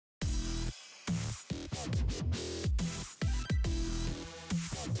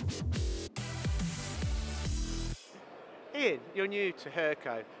Ian, you're new to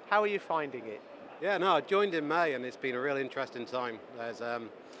Hurco. How are you finding it? Yeah, no, I joined in May and it's been a really interesting time. There's a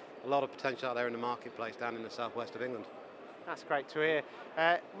lot of potential out there in the marketplace down in the southwest of England. That's great to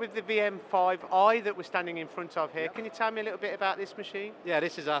hear. With the VM5i that we're standing in front of here, Yep. can you tell me a little bit about this machine? Yeah,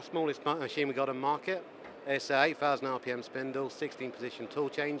 this is our smallest machine we got on market. It's a 8,000 RPM spindle, 16 position tool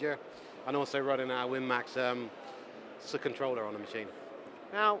changer, and also running our WinMax controller on the machine.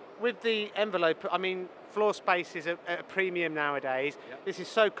 Now, with the envelope, I mean, floor space is a premium nowadays. Yep. This is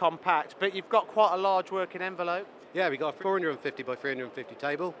so compact, but you've got quite a large working envelope. Yeah, we got a 450 by 350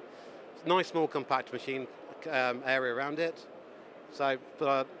 table. It's a nice small compact machine area around it. So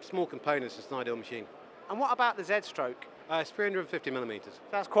for small components, it's an ideal machine. And what about the Z-stroke? It's 350 millimeters.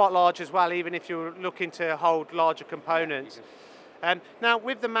 That's quite large as well, even if you're looking to hold larger components. Now,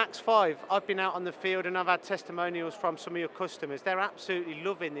 with the Max 5, I've been out on the field and I've had testimonials from some of your customers. They're absolutely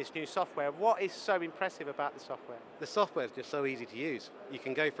loving this new software. What is so impressive about the software? The software is just so easy to use. You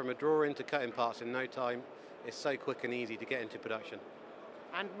can go from a drawing to cutting parts in no time. It's so quick and easy to get into production.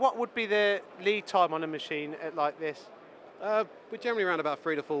 And what would be the lead time on a machine like this? We're generally around about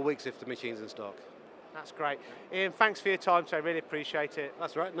 3 to 4 weeks if the machine's in stock. That's great. Ian, thanks for your time, so I really appreciate it.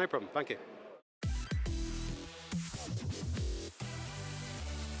 That's right, no problem, thank you.